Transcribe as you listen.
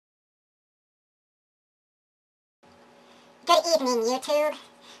Good evening, YouTube.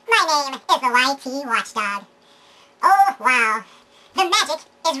 My name is the YT Watchdog. Oh, wow. The magic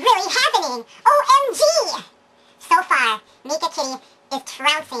is really happening. OMG! So far, Mika Kitty is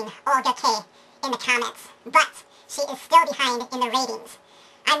trouncing Olga K in the comments, but she is still behind in the ratings.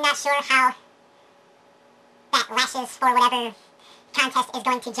 I'm not sure how that lashes for whatever contest is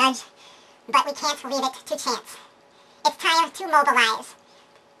going to judge, but we can't leave it to chance. It's time to mobilize.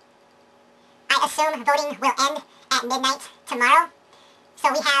 I assume voting will end at midnight tomorrow,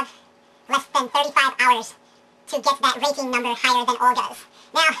 so we have less than 35 hours to get that rating number higher than Olga's.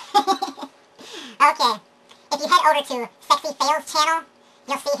 Now, okay, if you head over to Sxephil Phails' channel,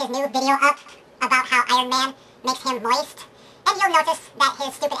 you'll see his new video up about how Iron Man makes him moist, and you'll notice that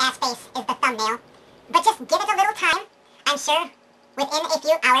his stupid ass face is the thumbnail. But just give it a little time. I'm sure within a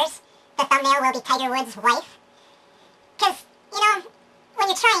few hours, the thumbnail will be Tiger Woods' wife. Because, you know, when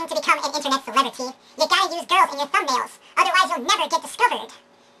you're trying to become an internet celebrity, you gotta use girls in your thumbnails, otherwise you'll never get discovered.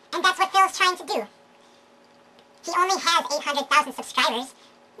 And that's what Phil's trying to do. He only has 800,000 subscribers.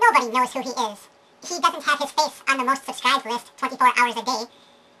 Nobody knows who he is. He doesn't have his face on the most subscribed list 24 hours a day.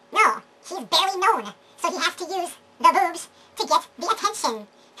 No, he's barely known, so he has to use the boobs to get the attention.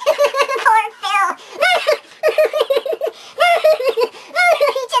 Poor Phil.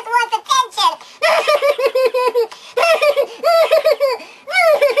 He just wants attention.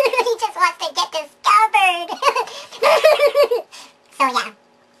 He just wants to get discovered. So yeah.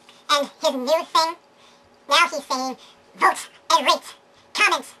 And his new thing, now he's saying, vote and rate,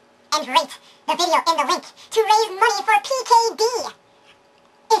 comment and rate the video in the link to raise money for PKD.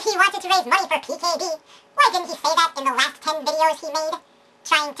 If he wanted to raise money for PKD, why didn't he say that in the last 10 videos he made,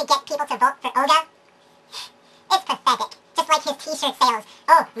 trying to get people to vote for Olga? It's pathetic. Just like his t-shirt sales.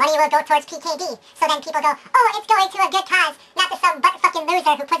 Oh, money will go towards PKD. So then people go, oh, it's going to a good cause, not to some butt-fucking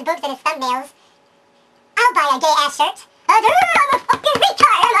loser who puts boobs in his thumbnails. I'll buy a gay-ass shirt. I'm a fucking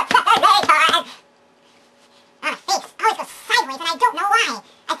retard! I'm a fucking retard! My face always goes sideways and I don't know why.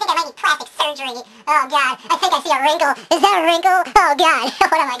 I think I might need plastic surgery. Oh god, I think I see a wrinkle. Is that a wrinkle? Oh god,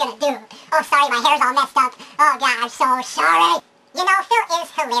 what am I gonna do? Oh sorry, my hair's all messed up. Oh god, I'm so sorry. You know, Phil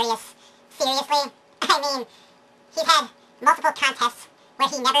is hilarious. Seriously. I mean, he's had multiple contests where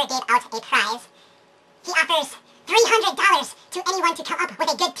he never gave out a prize. He offers $300 to anyone to come up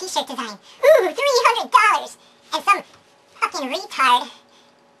with a good t-shirt design. Ooh, $300! And some fucking retard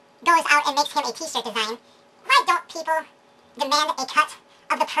goes out and makes him a t-shirt design. Why don't people demand a cut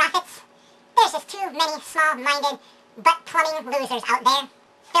of the profits? There's just too many small-minded, butt-plumbing losers out there.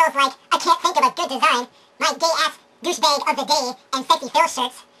 Phil's like, I can't think of a good design. My gay-ass douchebag of the day and sexy Phil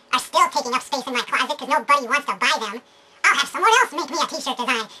shirts are still taking up space in my closet because nobody wants to buy them. I'll have someone else make me a t-shirt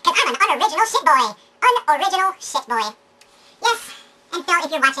design because I'm an unoriginal shit boy. Unoriginal shit boy. Yes, and Phil,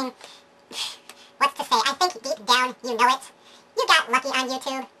 if you're watching, what's to say? I think deep down you know it. You got lucky on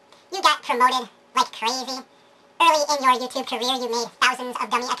YouTube. You got promoted like crazy. Early in your YouTube career, you made thousands of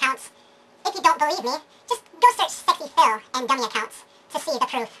dummy accounts. If you don't believe me, just go search Sexy Phil and dummy accounts to see the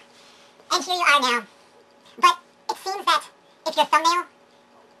proof. And here you are now. But it seems that if your thumbnail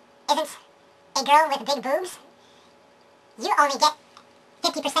isn't a girl with big boobs, you only get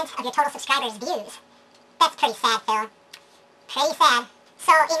 50% of your total subscribers' views. That's pretty sad, Phil. Pretty sad.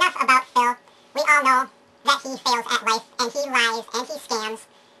 So enough about Phil. We all know that he fails at life, and he lies, and he scams.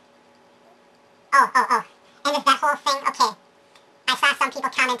 Oh. And if that whole thing, okay. I saw some people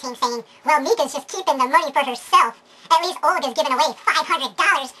commenting saying, well, Mika's just keeping the money for herself. At least Olga's giving away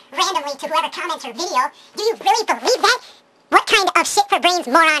 $500 randomly to whoever comments her video. Do you really believe that? What kind of shit-for-brains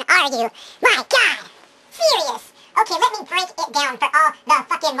moron are you? My God! Serious! Okay, let me break it down for all the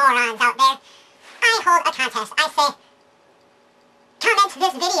fucking morons out there. I hold a contest. I say, comment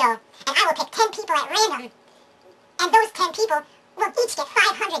this video, and I will pick 10 people at random. And those 10 people will each get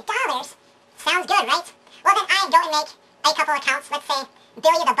 $500. Sounds good, right? Well, then I go and make a couple accounts. Let's say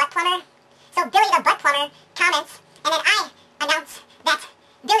Billy the Butt Plumber. So Billy the Butt Plumber comments, and then I announce that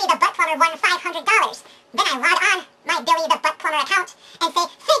Billy the Butt Plumber won $500. Then I log on my Billy the Butt Plumber account and say,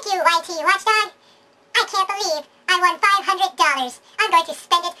 thank you, YT Watchdog. I can't believe I won $500. I'm going to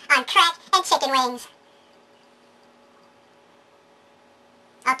spend it on crack and chicken wings.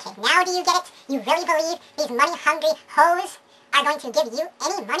 Okay, now do you get it? You really believe these money-hungry hoes are going to give you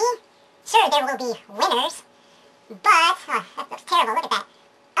any money? Sure, there will be winners, but, oh, that looks terrible, look at that.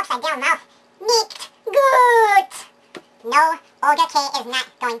 Upside down mouth. Nicht gut! No, Olga K is not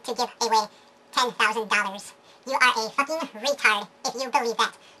going to give away $10,000. You are a fucking retard if you believe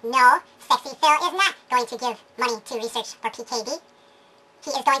that. No, Sexy Phil is not going to give money to research for PKD.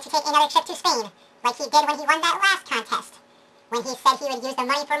 He is going to take another trip to Spain, like he did when he won that last contest, when he said he would use the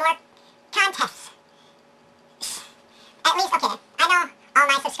money for more contests. At least, okay, I know all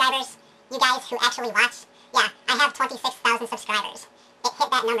my subscribers, you guys who actually watch, yeah, I have 26,000 subscribers. It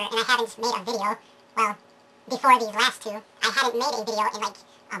hit that number, and I haven't made a video, well, before these last two, I hadn't made a video in like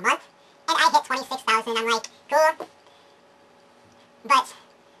a month, and I hit 26,000, I'm like, cool. But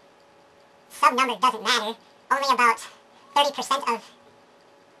sub number doesn't matter. Only about 30% of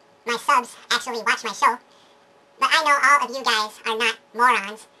my subs actually watch my show. But I know all of you guys are not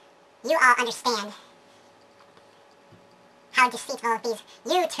morons. You all understand how deceitful these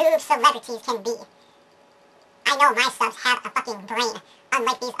YouTube celebrities can be. I know my subs have a fucking brain,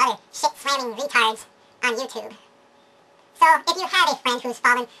 unlike these other shit-slamming retards on YouTube. So, if you have a friend who's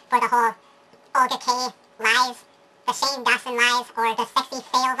fallen for the whole Olga K lies, the Shane Dawson lies, or the Sxephil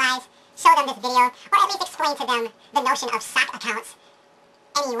Phails lies, show them this video, or at least explain to them the notion of sock accounts.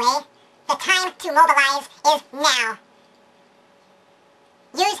 Anyway, the time to mobilize is now.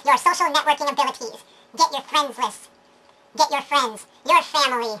 Use your social networking abilities. Get your friends list. Get your friends, your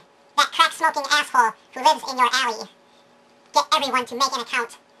family, that crack-smoking asshole who lives in your alley. Get everyone to make an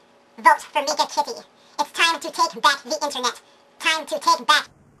account. Vote for Mika Kitty. It's time to take back the internet. Time to take back...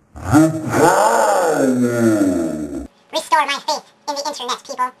 Restore my faith in the internet,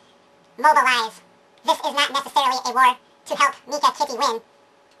 people. Mobilize. This is not necessarily a war to help Mika Kitty win.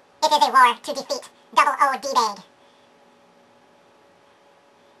 It is a war to defeat Double O D-Bag.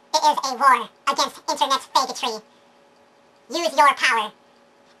 It is a war against internet faggotry. Use your power.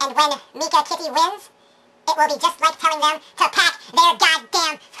 And when Mika Kitty wins, it will be just like telling them to pack their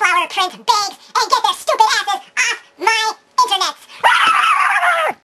goddamn flower print bags and get their stupid asses off my internet.